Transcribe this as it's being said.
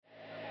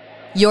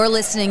You're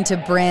listening to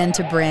Brand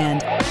to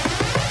Brand,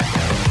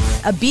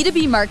 a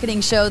B2B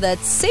marketing show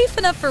that's safe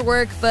enough for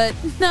work, but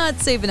not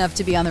safe enough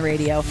to be on the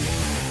radio.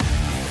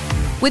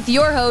 With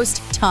your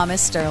host,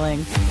 Thomas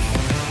Sterling.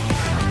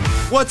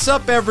 What's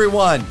up,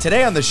 everyone?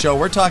 Today on the show,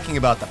 we're talking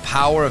about the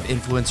power of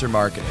influencer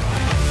marketing.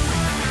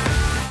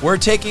 We're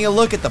taking a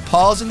look at the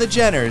Pauls and the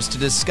Jenners to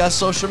discuss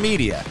social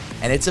media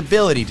and its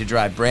ability to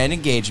drive brand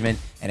engagement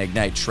and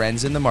ignite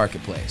trends in the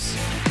marketplace.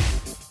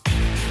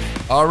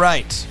 All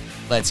right,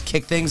 let's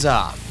kick things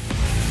off.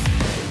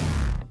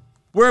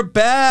 We're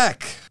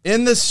back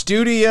in the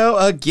studio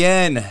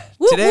again.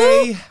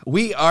 Today,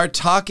 we are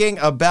talking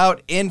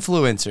about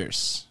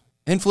influencers.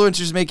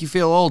 Influencers make you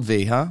feel old,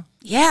 V, huh?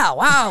 Yeah,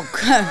 wow.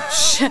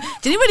 Did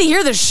anybody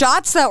hear the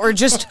shots that were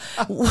just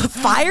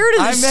fired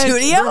in the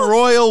studio? The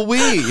royal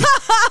we.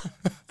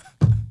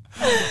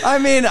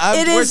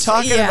 We're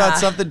talking about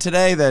something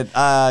today that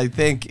I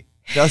think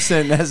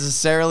doesn't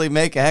necessarily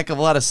make a heck of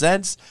a lot of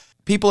sense.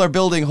 People are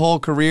building whole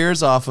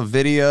careers off of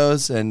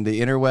videos and the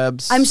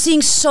interwebs. I'm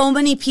seeing so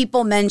many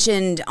people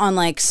mentioned on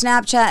like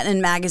Snapchat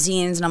and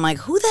magazines, and I'm like,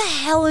 who the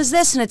hell is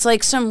this? And it's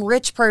like some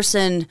rich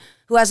person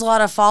who has a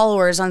lot of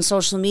followers on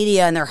social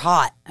media and they're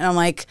hot. And I'm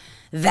like,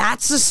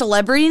 that's a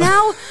celebrity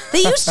now? They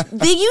used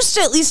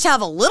to at least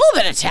have a little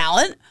bit of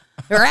talent.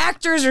 They're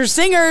actors or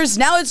singers.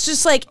 Now it's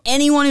just like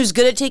anyone who's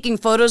good at taking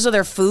photos of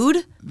their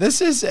food.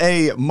 This is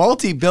a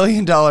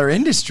multi-billion-dollar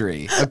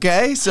industry,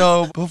 okay?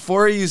 So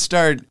before you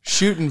start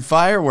shooting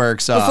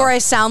fireworks off... Before I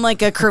sound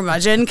like a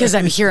curmudgeon, because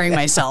I'm hearing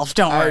myself,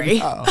 don't worry.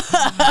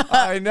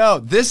 I know.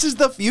 This is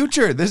the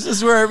future. This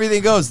is where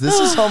everything goes. This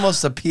is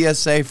almost a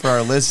PSA for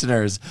our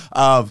listeners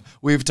of,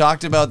 we've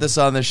talked about this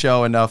on the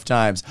show enough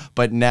times,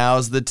 but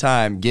now's the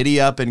time.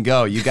 Giddy up and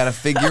go. You got to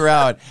figure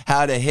out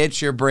how to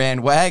hitch your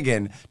brand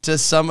wagon to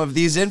some of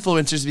these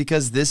influencers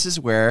because this is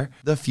where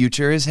the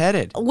future is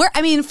headed.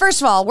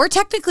 First of all, we're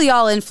technically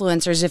all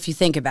influencers if you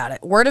think about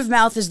it. Word of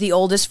mouth is the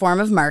oldest form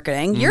of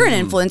marketing. You're an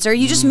influencer.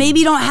 You just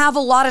maybe don't have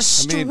a lot of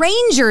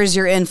strangers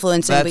you're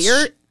influencing,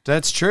 but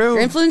that's true.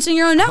 You're influencing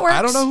your own networks.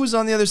 I don't know who's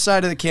on the other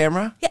side of the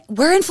camera. Yeah,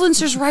 we're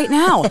influencers right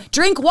now.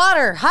 Drink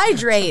water,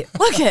 hydrate.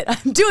 Look it,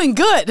 I'm doing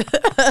good.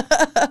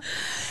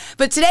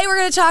 But today we're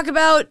going to talk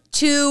about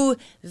two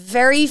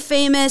very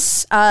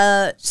famous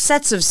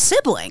sets of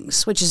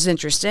siblings, which is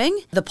interesting.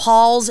 The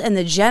Pauls and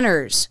the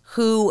Jenners,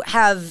 who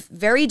have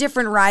very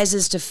different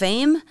rises to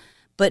fame,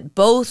 but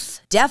both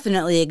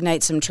definitely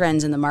ignite some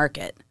trends in the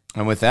market.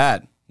 And with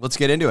that, let's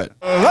get into it.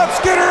 Let's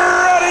get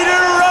ready to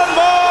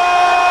rumble!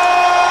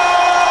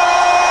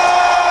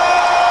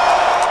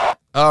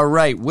 All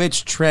right,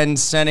 which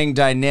trend-setting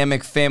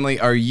dynamic family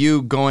are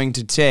you going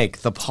to take?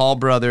 The Paul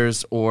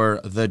brothers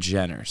or the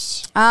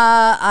Jenners?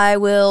 I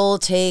will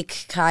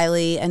take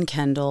Kylie and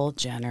Kendall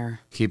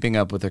Jenner. Keeping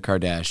up with the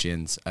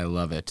Kardashians. I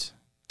love it.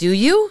 Do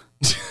you?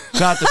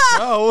 Not the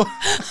show.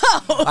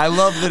 I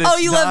love that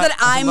it's love that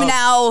I'm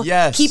now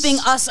keeping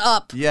us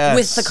up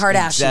with the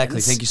Kardashians.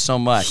 Exactly. Thank you so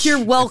much.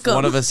 You're welcome. If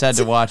one of us had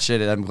to watch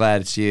it, I'm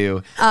glad it's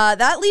you.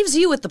 That leaves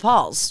you with the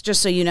Pauls,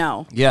 just so you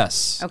know.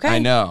 Yes. Okay. I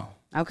know.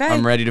 Okay.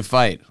 I'm ready to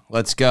fight.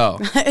 Let's go.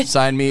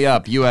 Sign me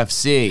up,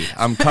 UFC.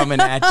 I'm coming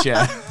at you.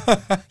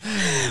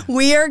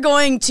 We are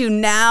going to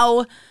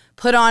now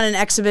put on an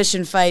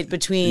exhibition fight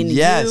between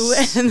you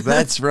and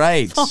that's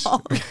right.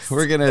 Pauls.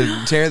 We're going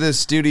to tear this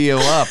studio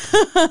up.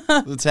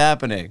 What's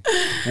happening?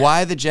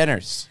 Why the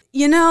Jenners?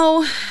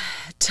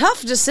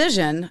 Tough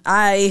decision.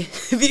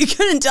 If you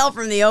couldn't tell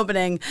from the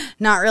opening,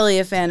 not really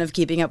a fan of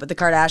Keeping Up with the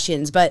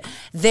Kardashians, but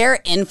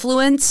their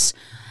influence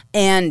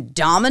and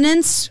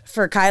dominance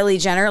for Kylie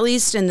Jenner, at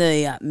least in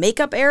the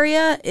makeup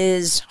area,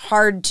 is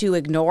hard to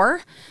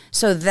ignore.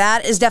 So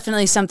that is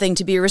definitely something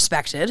to be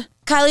respected.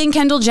 Kylie and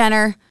Kendall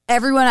Jenner,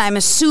 everyone I'm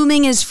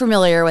assuming is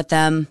familiar with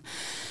them.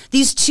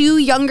 These two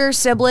younger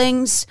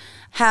siblings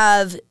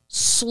have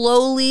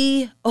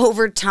slowly,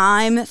 over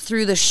time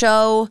through the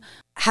show,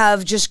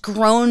 have just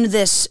grown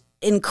this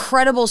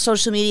incredible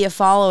social media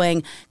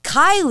following.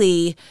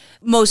 Kylie,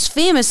 most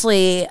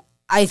famously,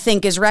 I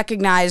think, is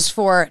recognized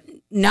for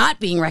not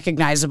being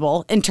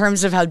recognizable in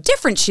terms of how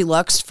different she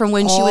looks from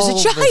when she was a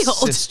child.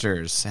 The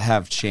sisters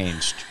have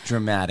changed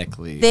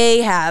dramatically.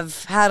 They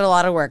have had a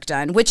lot of work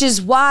done, which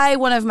is why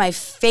one of my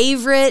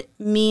favorite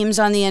memes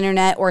on the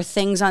internet or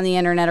things on the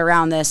internet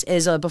around this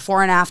is a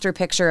before and after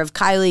picture of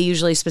Kylie,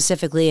 usually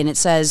specifically, and it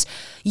says,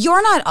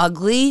 "You're not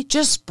ugly,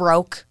 just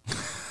broke."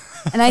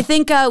 And I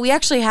think we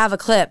actually have a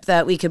clip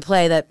that we could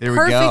play that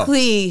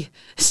perfectly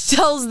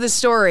tells the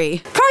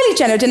story. Kylie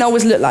Jenner didn't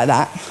always look like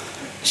that.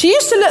 She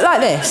used to look like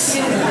this.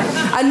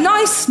 A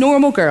nice,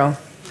 normal girl.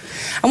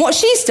 And what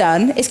she's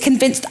done is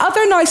convinced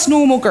other nice,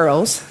 normal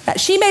girls that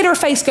she made her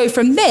face go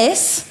from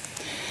this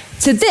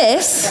to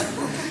this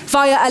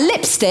via a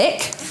lipstick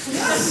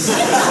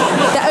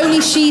that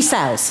only she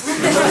sells.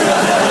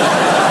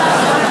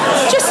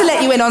 Just to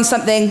let you in on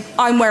something,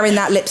 I'm wearing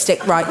that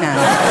lipstick right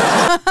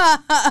now.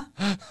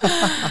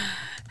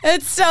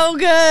 It's so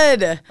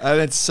good.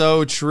 And it's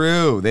so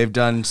true. They've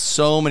done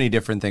so many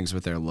different things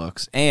with their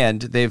looks,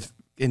 and they've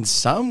in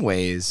some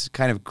ways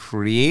kind of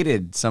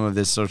created some of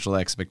this social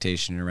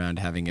expectation around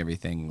having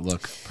everything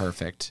look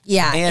perfect.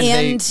 Yeah, And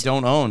they and-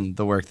 don't own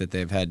the work that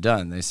they've had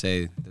done. They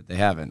say that they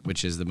haven't,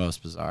 which is the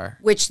most bizarre.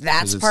 Which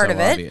that's 'Cause it's part so of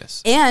it.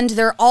 obvious. And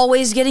they're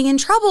always getting in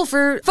trouble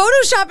for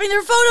photoshopping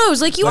their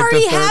photos. Like, you Like the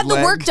already third had the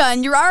leg. work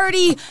done. You're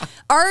already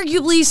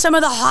arguably some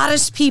of the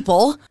hottest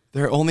people.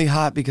 They're only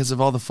hot because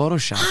of all the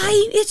Photoshop.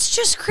 It's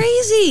just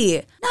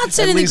crazy. Not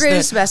sending the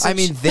greatest message. I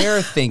mean,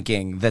 they're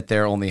thinking that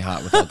they're only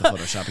hot without the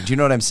photoshopping. Do you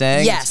know what I'm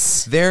saying?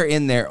 Yes. They're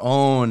in their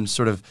own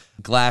sort of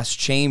glass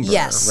chamber,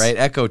 Yes. right?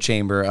 Echo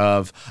chamber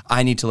of,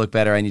 I need to look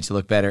better, I need to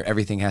look better.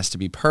 Everything has to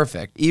be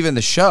perfect. Even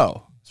the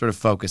show sort of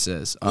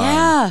focuses on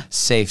Yeah.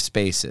 safe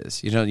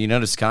spaces. You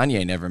notice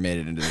Kanye never made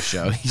it into the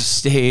show. He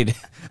stayed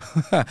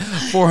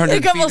 400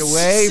 a couple feet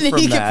away from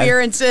sneak that.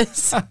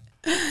 appearances.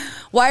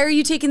 Why are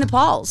you taking the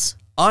Pauls?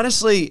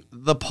 Honestly,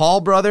 the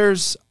Paul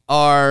brothers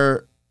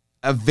are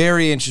a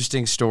very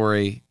interesting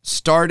story.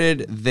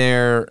 Started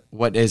their,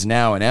 what is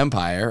now an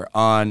empire,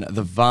 on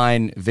the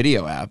Vine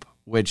video app,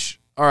 which,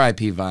 RIP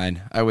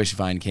Vine. I wish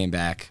Vine came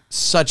back.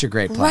 Such a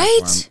great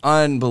platform. Right?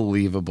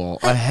 Unbelievable.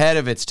 Ahead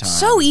of its time.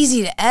 So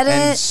easy to edit.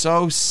 And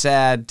so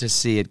sad to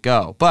see it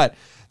go. But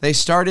they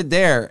started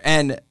there,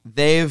 and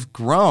they've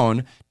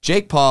grown.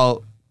 Jake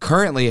Paul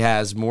currently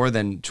has more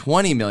than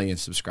 20 million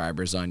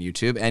subscribers on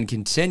YouTube and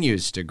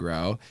continues to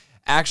grow.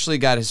 Actually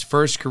got his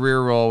first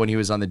career role when he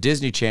was on the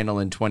Disney Channel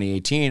in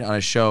 2018 on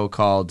a show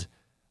called,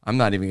 I'm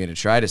not even going to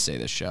try to say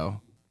this show,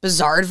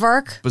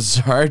 Bizarrevark?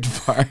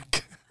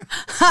 Bizarrevark.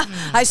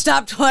 I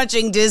stopped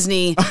watching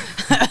Disney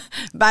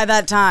by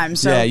that time,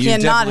 so Yeah, you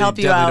cannot help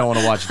you out.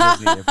 definitely don't want to watch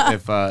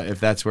Disney if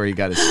that's where he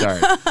got his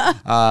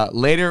start.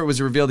 Later, it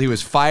was revealed he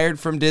was fired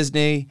from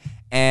Disney,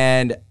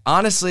 and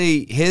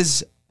honestly,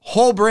 his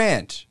whole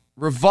brand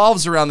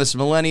revolves around this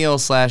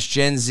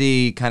millennial/Gen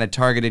Z kind of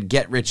targeted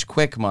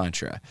get-rich-quick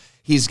mantra.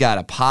 He's got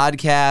a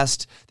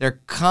podcast. They're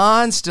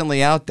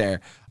constantly out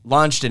there.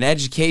 Launched an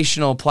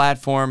educational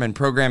platform and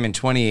program in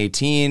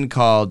 2018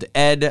 called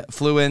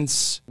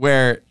Edfluence,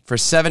 where for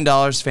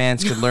 $7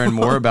 fans could learn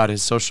more about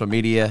his social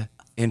media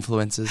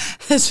influences.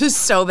 This was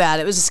so bad.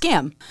 It was a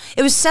scam.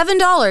 It was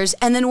 $7,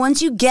 and then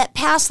once you get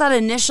past that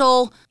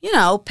initial,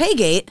 pay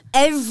gate,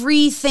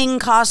 everything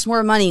costs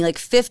more money, like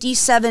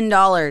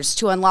 $57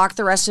 to unlock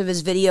the rest of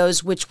his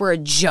videos, which were a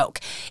joke.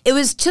 It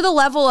was to the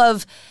level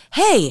of,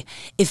 hey,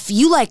 if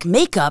you like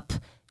makeup,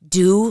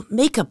 do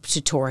makeup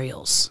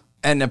tutorials.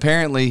 And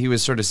apparently he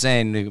was sort of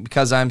saying,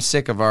 because I'm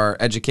sick of our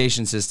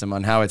education system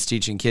on how it's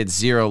teaching kids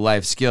zero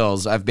life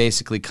skills, I've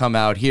basically come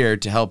out here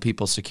to help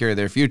people secure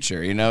their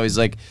future. He's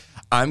like,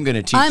 I'm going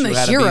to teach I'm you a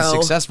how to hero. be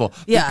successful.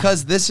 Yeah.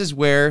 Because this is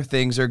where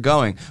things are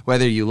going,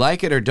 whether you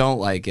like it or don't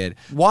like it.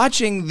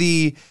 Watching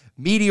the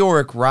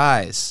meteoric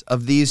rise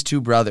of these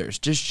two brothers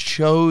just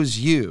shows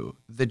you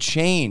the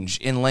change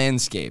in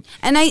landscape.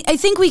 And I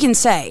think we can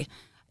say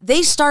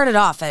they started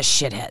off as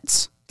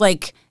shitheads.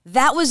 Like,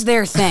 that was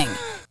their thing.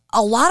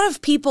 A lot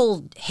of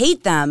people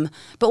hate them,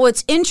 but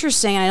what's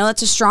interesting, I know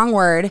that's a strong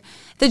word,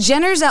 the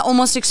Jenners that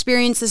almost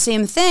experienced the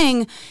same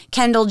thing,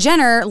 Kendall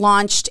Jenner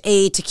launched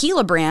a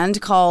tequila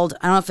brand called,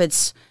 I don't know if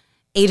it's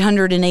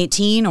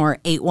 818 or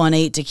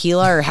 818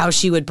 tequila or how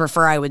she would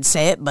prefer I would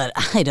say it, but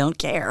I don't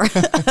care.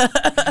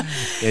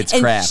 It's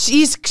And crap.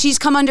 she's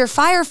come under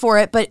fire for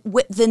it, but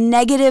the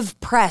negative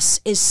press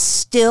is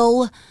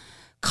still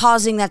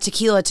causing that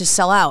tequila to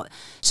sell out.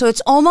 So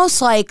it's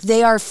almost like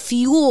they are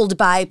fueled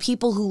by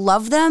people who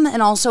love them and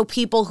also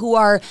people who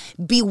are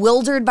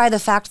bewildered by the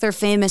fact they're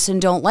famous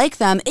and don't like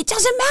them. It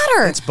doesn't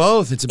matter. It's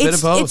both. It's a bit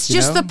of both. It's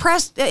just the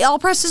press. All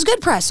press is good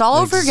press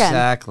all over again.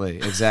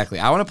 Exactly.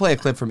 I want to play a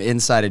clip from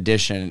Inside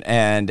Edition,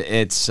 and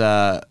it's,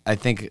 I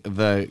think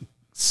the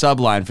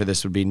subline for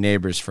this would be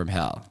Neighbors from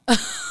Hell.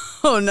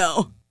 Oh,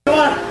 no.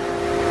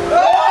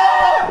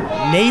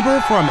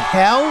 Neighbor from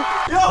hell?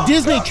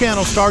 Disney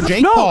Channel star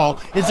Jake Paul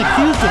is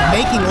accused of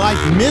making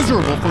life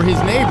miserable for his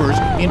neighbors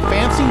in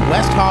fancy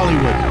West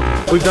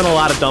Hollywood. We've done a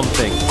lot of dumb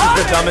things. This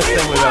is the dumbest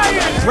thing we've ever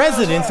done.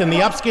 Residents in the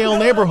upscale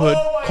neighborhood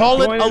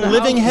call it a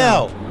living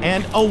hell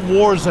and a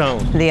war zone.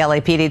 The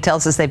LAPD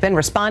tells us they've been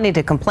responding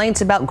to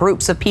complaints about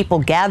groups of people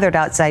gathered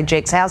outside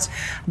Jake's house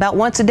about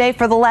once a day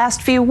for the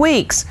last few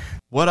weeks.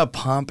 What a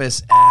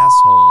pompous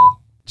asshole.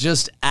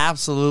 Just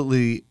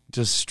absolutely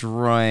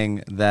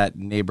destroying that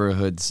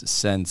neighborhood's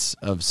sense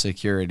of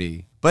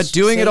security. But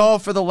doing it all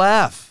for the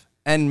laugh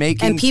and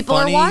making And people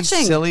are funny,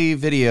 watching. silly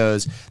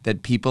videos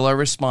that people are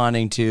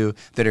responding to,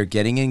 that are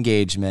getting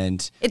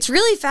engagement. It's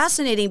really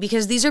fascinating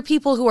because these are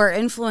people who are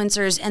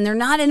influencers, and they're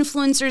not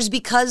influencers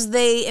because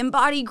they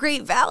embody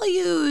great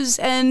values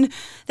and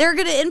they're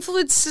going to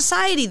influence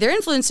society. They're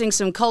influencing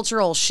some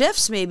cultural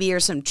shifts maybe or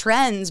some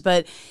trends,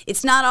 but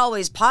it's not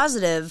always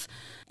positive.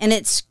 And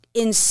it's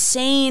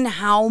insane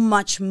how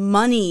much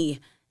money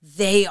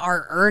they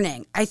are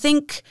earning. I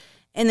think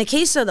in the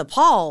case of the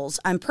Pauls,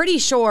 I'm pretty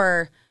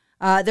sure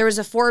there was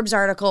a Forbes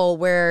article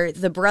where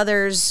the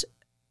brothers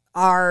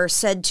are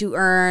said to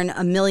earn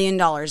 $1 million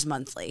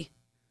monthly.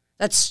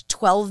 That's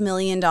 $12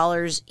 million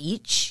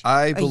each.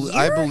 I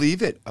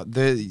believe it.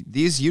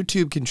 These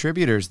YouTube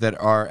contributors that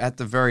are at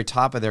the very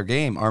top of their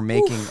game are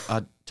making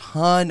a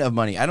ton of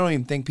money. I don't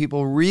even think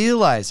people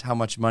realize how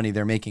much money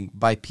they're making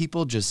by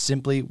people just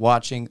simply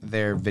watching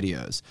their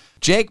videos.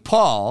 Jake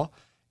Paul,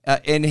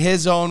 in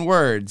his own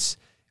words,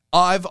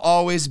 I've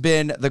always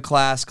been the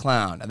class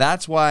clown.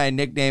 That's why I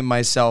nicknamed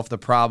myself the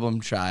problem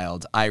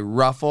child. I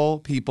ruffle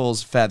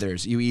people's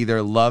feathers. You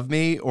either love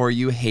me or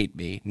you hate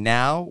me.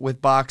 Now,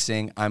 with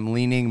boxing, I'm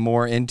leaning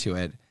more into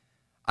it.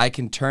 I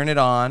can turn it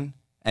on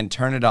and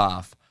turn it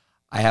off.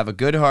 I have a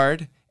good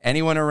heart.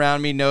 Anyone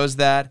around me knows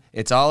that.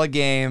 It's all a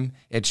game.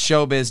 It's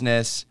show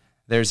business.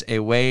 There's a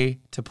way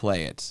to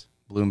play it.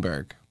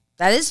 Bloomberg.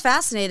 That is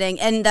fascinating,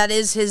 and that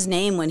is his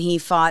name when he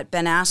fought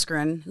Ben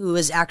Askren, who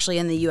was actually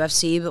in the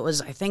UFC, but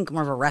was, I think,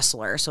 more of a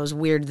wrestler. So it was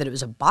weird that it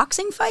was a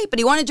boxing fight, but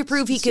he wanted to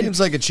prove he could.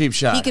 Seems like a cheap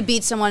shot. He could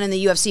beat someone in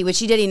the UFC, which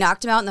he did. He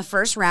knocked him out in the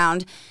first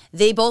round.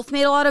 They both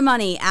made a lot of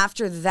money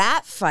after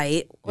that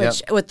fight,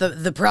 which with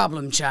the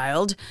problem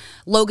child,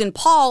 Logan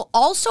Paul,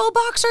 also a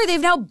boxer. They've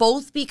now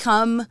both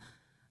become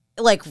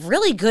like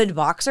really good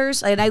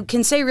boxers, and I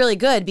can say really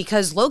good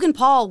because Logan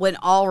Paul went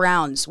all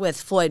rounds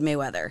with Floyd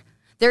Mayweather.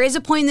 There is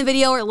a point in the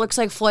video where it looks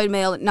like Floyd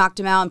may have knocked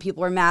him out and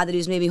people are mad that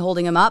he's maybe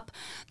holding him up.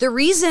 The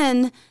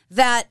reason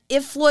that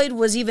if Floyd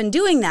was even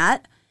doing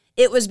that,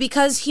 it was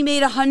because he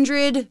made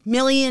 $100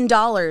 million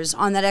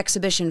on that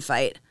exhibition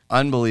fight.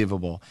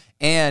 Unbelievable.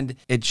 And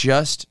it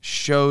just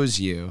shows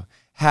you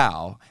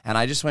how, and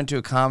I just went to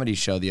a comedy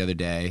show the other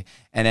day,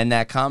 and in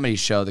that comedy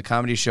show, the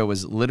comedy show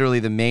was literally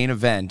the main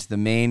event, the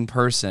main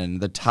person,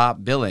 the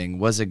top billing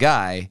was a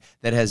guy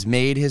that has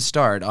made his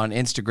start on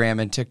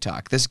Instagram and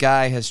TikTok. This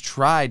guy has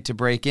tried to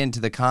break into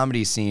the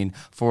comedy scene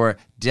for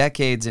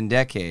decades and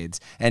decades,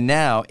 and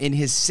now in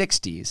his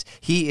 60s,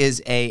 he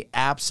is a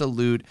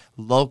absolute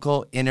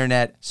local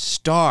internet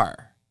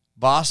star.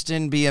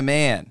 Boston, be a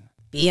man.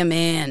 Be a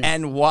man.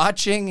 And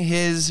watching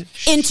his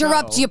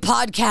Interrupt show, your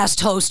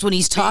podcast host when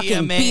he's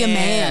talking. Be a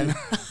man.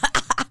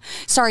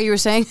 Sorry, you were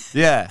saying?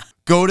 Yeah.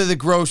 Go to the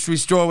grocery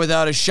store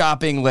without a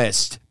shopping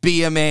list.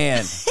 Be a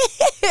man.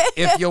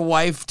 If your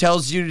wife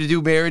tells you to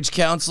do marriage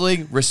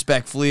counseling,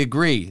 respectfully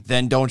agree.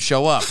 Then don't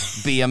show up.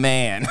 Be a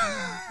man.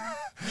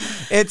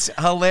 It's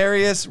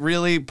hilarious,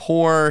 really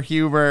poor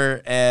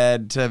humor,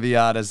 and to be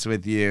honest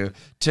with you,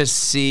 to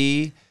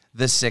see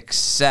the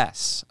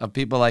success of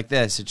people like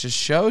this, it just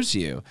shows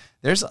you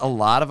there's a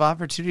lot of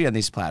opportunity on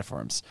these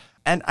platforms.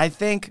 And I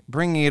think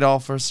bringing it all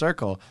full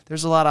circle,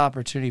 there's a lot of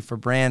opportunity for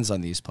brands on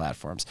these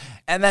platforms.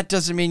 And that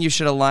doesn't mean you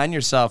should align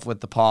yourself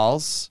with the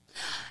Pauls.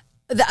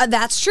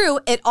 That's true.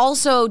 It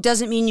also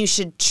doesn't mean you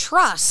should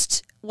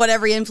trust what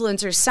every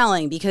influencer is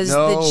selling because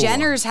the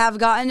Jenners have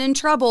gotten in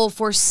trouble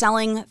for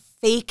selling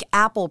fake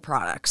Apple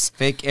products.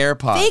 Fake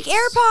AirPods. Fake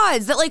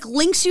AirPods that like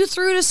links you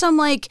through to some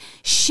like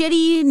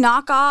shitty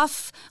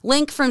knockoff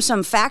link from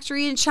some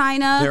factory in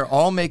China. They're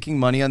all making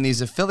money on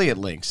these affiliate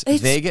links.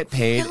 It's they get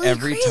paid really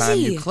every crazy. time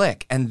you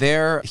click. And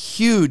their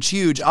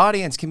huge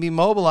audience can be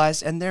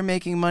mobilized and they're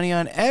making money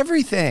on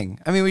everything.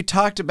 I mean, we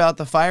talked about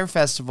the Fire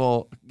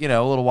Festival, a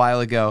little while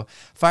ago.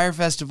 Fire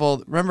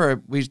Festival,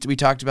 remember we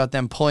talked about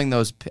them pulling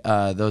those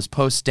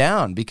posts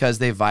down because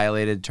they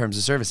violated terms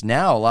of service.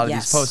 Now a lot of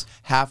these posts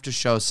have to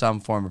show some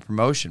form of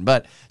promotion,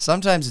 but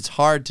sometimes it's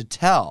hard to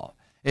tell.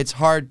 It's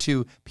hard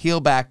to peel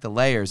back the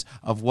layers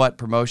of what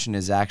promotion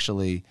is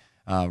actually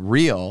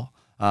real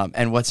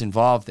and what's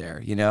involved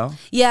there,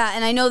 Yeah,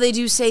 and I know they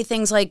do say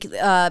things like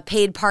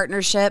paid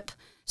partnership.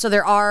 So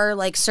there are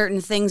like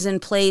certain things in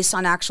place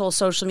on actual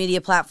social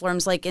media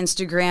platforms like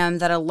Instagram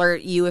that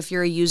alert you if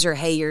you're a user,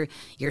 hey,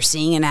 you're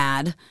seeing an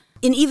ad.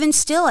 And even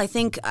still, I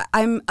think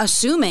I'm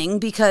assuming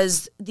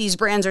because these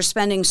brands are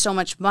spending so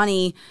much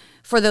money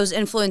for those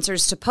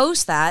influencers to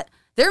post that,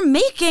 they're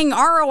making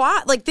ROI.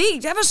 Like they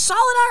have a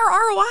solid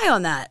ROI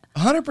on that.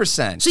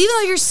 100%. So even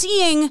though you're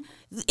seeing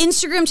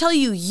Instagram tell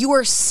you you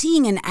are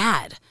seeing an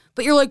ad,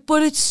 but you're like,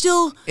 but it's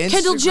still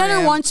Kendall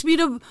Jenner wants me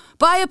to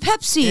buy a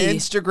Pepsi.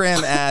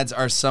 Instagram ads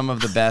are some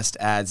of the best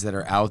ads that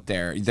are out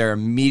there. They're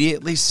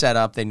immediately set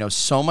up. They know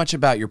so much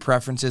about your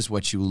preferences,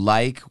 what you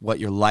like, what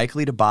you're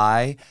likely to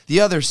buy.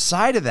 The other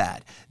side of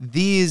that,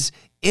 these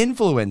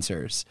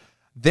influencers,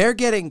 they're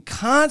getting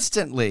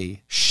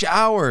constantly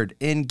showered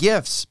in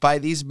gifts by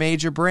these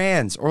major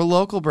brands or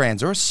local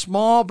brands or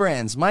small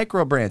brands,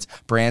 micro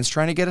brands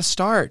trying to get a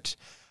start.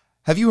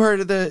 Have you heard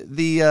of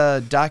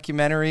the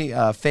documentary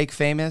Fake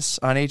Famous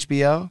on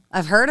HBO?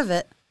 I've heard of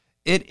it.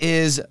 It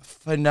is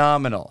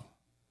phenomenal.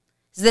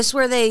 Is this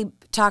where they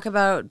talk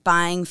about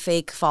buying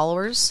fake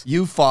followers?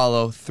 You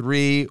follow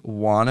 3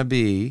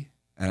 wannabe,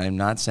 and I'm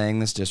not saying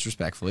this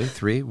disrespectfully,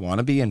 3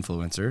 wannabe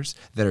influencers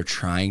that are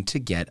trying to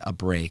get a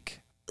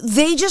break.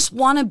 They just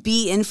want to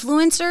be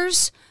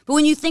influencers. But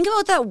when you think about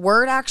what that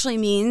word actually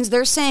means,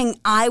 they're saying,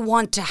 I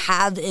want to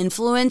have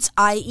influence,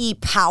 i.e.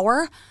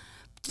 power.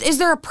 Is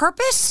there a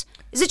purpose?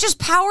 Is it just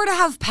power to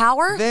have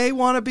power? They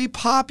want to be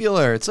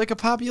popular. It's like a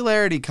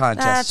popularity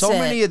contest. That's so it.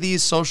 many of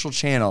these social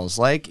channels,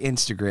 like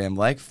Instagram,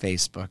 like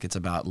Facebook, it's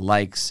about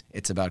likes,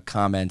 it's about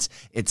comments.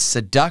 It's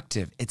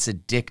seductive. It's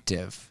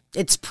addictive.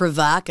 It's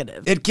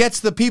provocative. It gets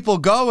the people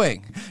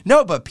going.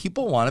 No, but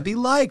people want to be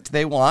liked.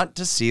 They want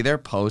to see their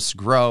posts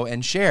grow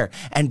and share.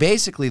 And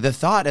basically, the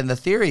thought and the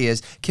theory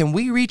is, can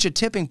we reach a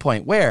tipping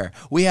point where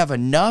we have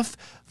enough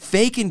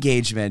fake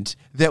engagement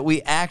that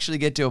we actually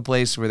get to a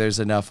place where there's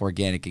enough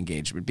organic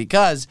engagement?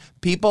 Because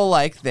people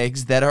like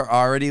things that are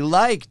already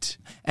liked.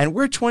 And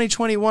we're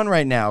 2021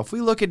 right now. If we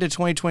look into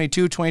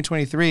 2022,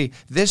 2023,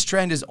 this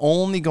trend is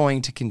only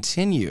going to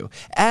continue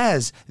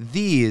as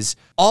these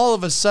all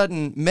of a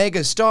sudden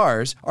mega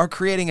stars are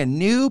creating a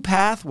new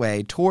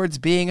pathway towards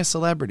being a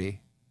celebrity.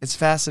 It's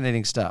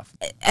fascinating stuff.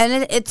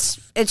 And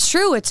it's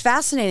true. It's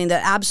fascinating. The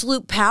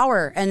absolute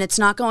power, and it's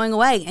not going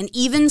away. And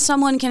even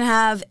someone can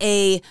have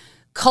a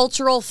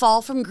cultural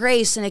fall from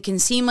grace, and it can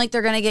seem like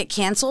they're going to get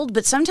canceled,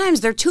 but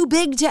sometimes they're too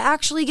big to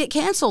actually get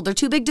canceled. They're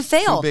too big to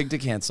fail. Too big to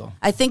cancel.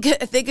 I think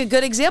a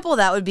good example of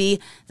that would be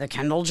the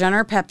Kendall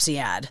Jenner Pepsi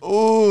ad.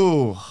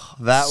 Ooh,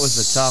 that was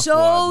a tough one.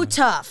 So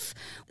tough.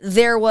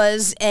 There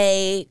was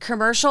a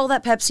commercial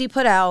that Pepsi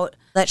put out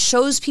that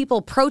shows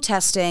people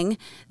protesting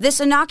this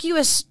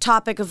innocuous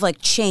topic of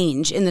like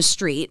change in the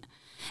street,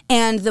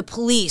 and the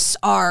police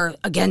are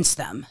against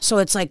them. So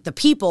it's like the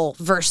people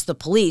versus the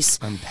police.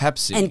 And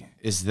Pepsi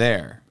is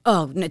there.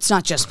 Oh, it's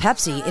not just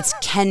Pepsi. It's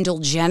Kendall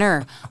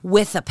Jenner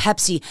with a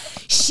Pepsi.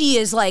 She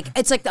is like,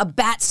 it's like a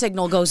bat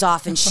signal goes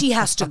off and she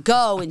has to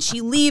go, and she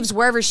leaves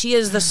wherever she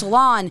is, the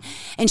salon,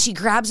 and she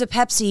grabs a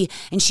Pepsi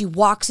and she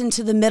walks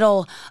into the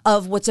middle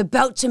of what's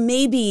about to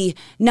maybe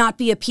not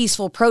be a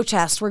peaceful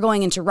protest. We're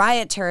going into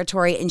riot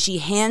territory, and she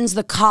hands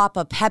the cop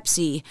a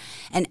Pepsi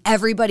and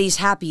everybody's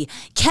happy.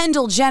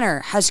 Kendall Jenner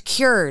has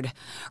cured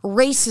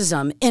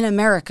racism in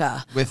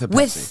America with a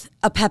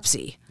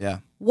Pepsi. Yeah.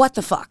 What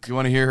the fuck? You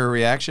want to hear her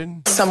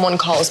reaction? Someone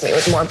calls me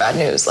with more bad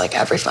news like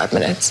every 5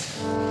 minutes.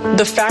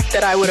 The fact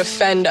that I would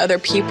offend other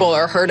people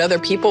or hurt other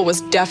people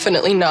was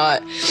definitely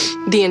not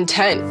the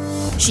intent.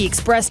 She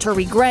expressed her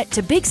regret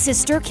to big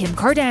sister Kim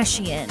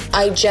Kardashian.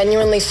 I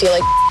genuinely feel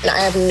like and I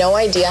have no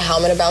idea how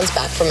I'm going to bounce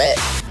back from it.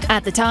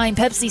 At the time,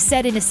 Pepsi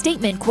said in a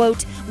statement,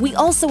 quote, "We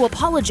also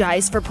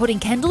apologize for putting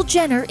Kendall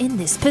Jenner in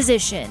this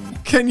position."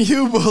 Can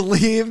you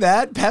believe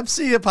that?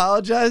 Pepsi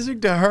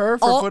apologizing to her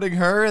for putting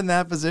her in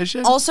that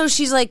position? Also,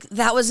 she's like,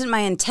 that wasn't my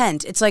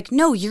intent. It's like,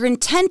 no, your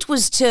intent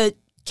was to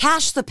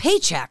cash the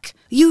paycheck.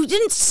 You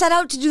didn't set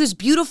out to do this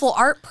beautiful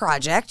art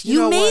project.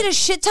 You made a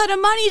shit ton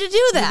of money to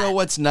do that. You know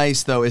what's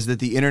nice, though, is that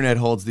the internet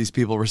holds these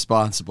people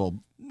responsible.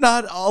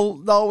 Not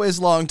always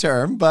long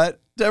term, but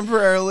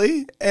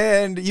temporarily.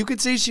 And you could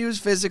see she was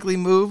physically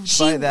moved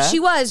by that. She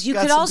was. You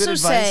could also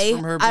say,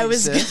 I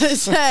was going to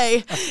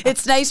say,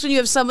 it's nice when you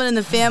have someone in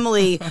the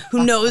family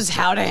who knows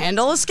how to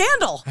handle a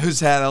scandal. Who's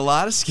had a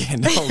lot of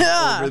scandals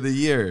over the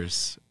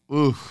years.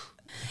 Oof.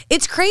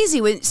 It's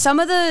crazy when some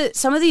of the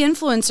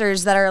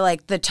influencers that are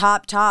like the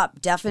top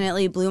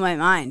definitely blew my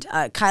mind.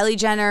 Kylie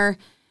Jenner,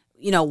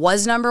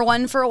 was number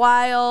one for a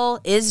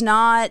while, is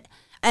not.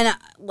 And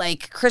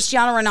like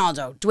Cristiano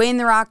Ronaldo, Dwayne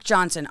The Rock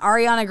Johnson,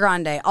 Ariana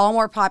Grande, all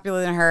more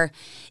popular than her.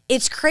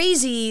 It's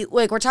crazy.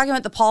 Like, we're talking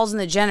about the Pauls and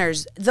the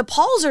Jenners. The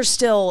Pauls are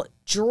still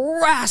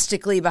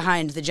drastically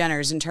behind the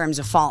Jenners in terms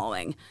of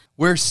following.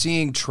 We're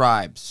seeing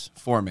tribes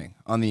forming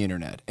on the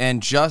internet.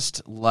 And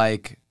just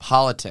like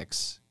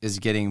politics is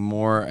getting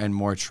more and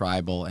more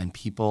tribal, and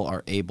people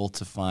are able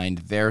to find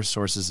their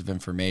sources of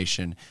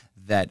information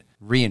that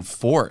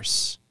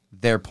reinforce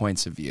their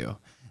points of view,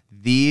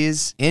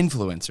 these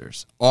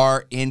influencers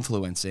are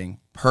influencing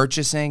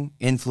purchasing,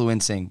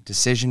 influencing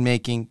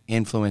decision-making,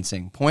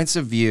 influencing points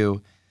of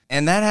view,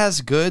 and that has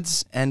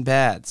goods and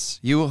bads.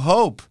 You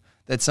hope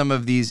that some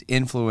of these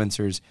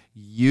influencers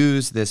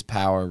use this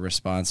power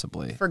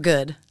responsibly. For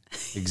good.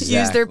 Exactly.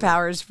 Use their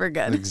powers for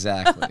good.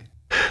 Exactly.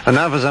 And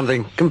now for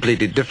something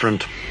completely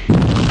different.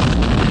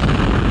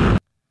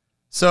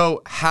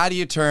 So how do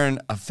you turn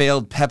a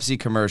failed Pepsi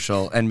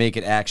commercial and make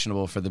it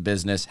actionable for the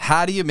business?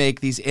 How do you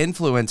make these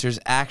influencers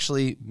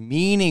actually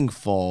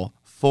meaningful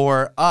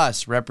for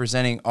us,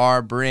 representing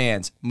our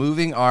brands,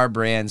 moving our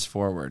brands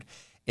forward?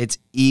 It's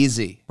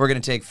easy. We're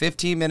going to take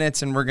 15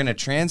 minutes and we're going to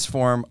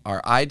transform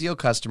our ideal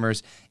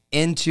customers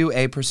into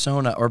a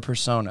persona or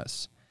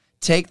personas.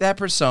 Take that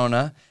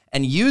persona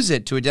and use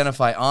it to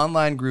identify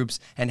online groups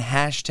and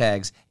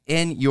hashtags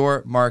in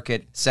your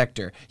market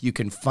sector. You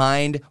can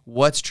find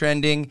what's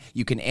trending.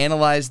 You can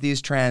analyze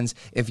these trends.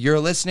 If you're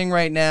listening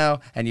right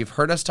now and you've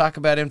heard us talk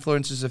about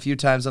influencers a few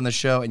times on the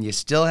show and you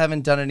still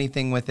haven't done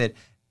anything with it,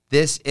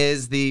 this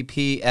is the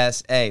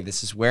PSA.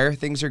 This is where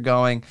things are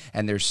going,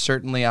 and there's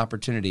certainly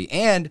opportunity.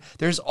 And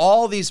there's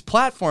all these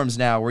platforms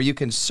now where you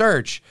can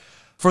search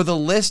for the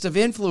list of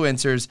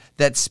influencers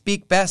that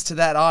speak best to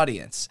that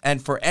audience.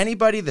 And for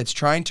anybody that's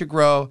trying to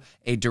grow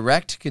a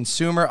direct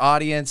consumer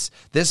audience,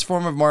 this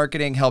form of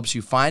marketing helps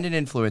you find an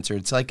influencer.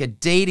 It's like a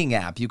dating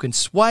app. You can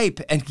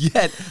swipe and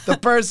get the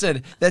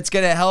person that's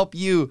going to help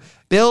you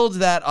build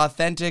that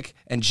authentic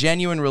and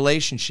genuine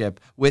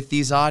relationship with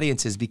these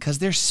audiences because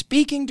they're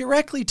speaking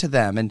directly to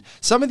them. And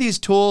some of these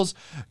tools,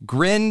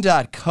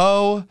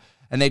 Grin.co,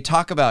 and they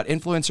talk about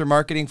influencer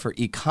marketing for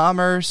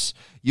e-commerce.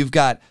 You've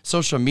got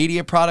social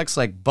media products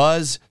like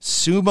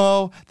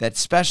BuzzSumo that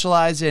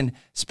specialize in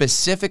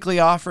specifically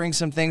offering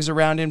some things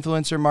around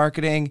influencer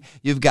marketing.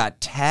 You've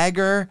got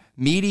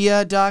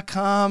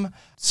TaggerMedia.com,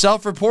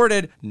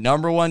 self-reported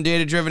 #1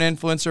 data-driven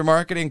influencer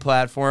marketing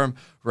platform.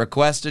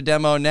 Request a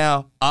demo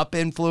now.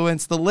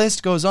 UpInfluence. The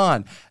list goes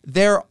on.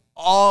 They're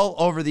all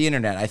over the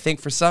internet. I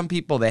think for some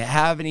people, they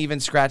haven't even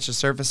scratched the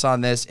surface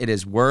on this. It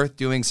is worth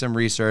doing some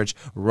research,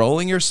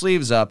 rolling your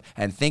sleeves up,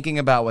 and thinking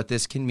about what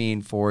this can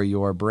mean for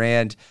your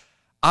brand.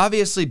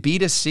 Obviously,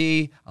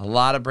 B2C, a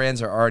lot of brands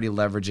are already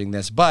leveraging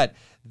this, but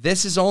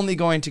this is only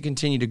going to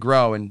continue to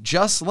grow. And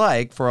just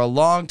like for a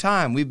long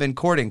time, we've been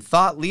courting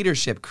thought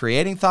leadership,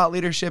 creating thought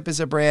leadership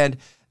as a brand,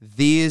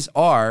 these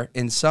are,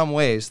 in some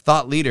ways,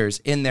 thought leaders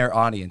in their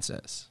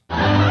audiences.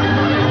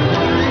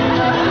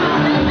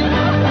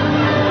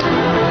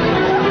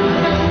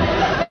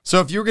 So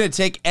if you were going to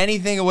take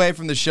anything away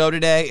from the show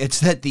today, it's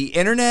that the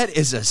internet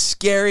is a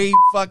scary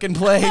fucking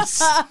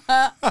place.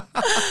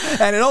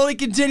 And it only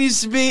continues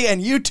to be,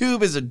 and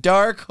YouTube is a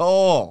dark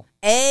hole.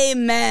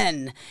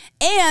 Amen.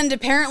 And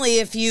apparently,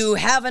 if you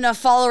have enough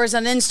followers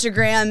on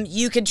Instagram,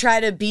 you could try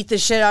to beat the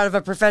shit out of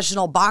a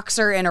professional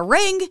boxer in a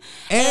ring.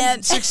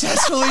 And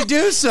successfully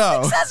do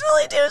so.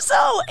 Successfully do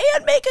so.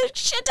 And make a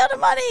shit ton of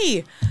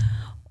money.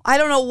 I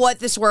don't know what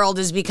this world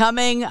is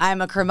becoming.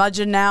 I'm a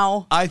curmudgeon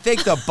now. I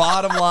think the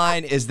bottom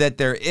line is that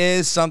there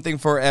is something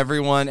for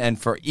everyone,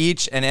 and for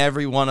each and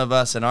every one of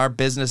us and our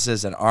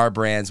businesses and our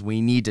brands,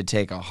 we need to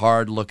take a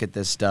hard look at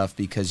this stuff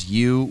because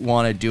you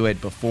want to do it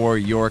before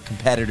your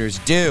competitors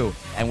do.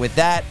 And with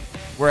that,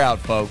 we're out,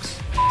 folks.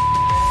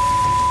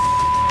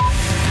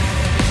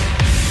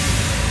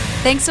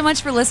 Thanks so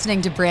much for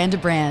listening to Brand to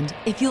Brand.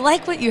 If you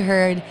like what you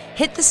heard,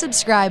 hit the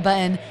subscribe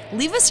button,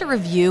 leave us a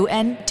review,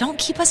 and don't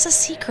keep us a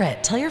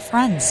secret. Tell your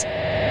friends.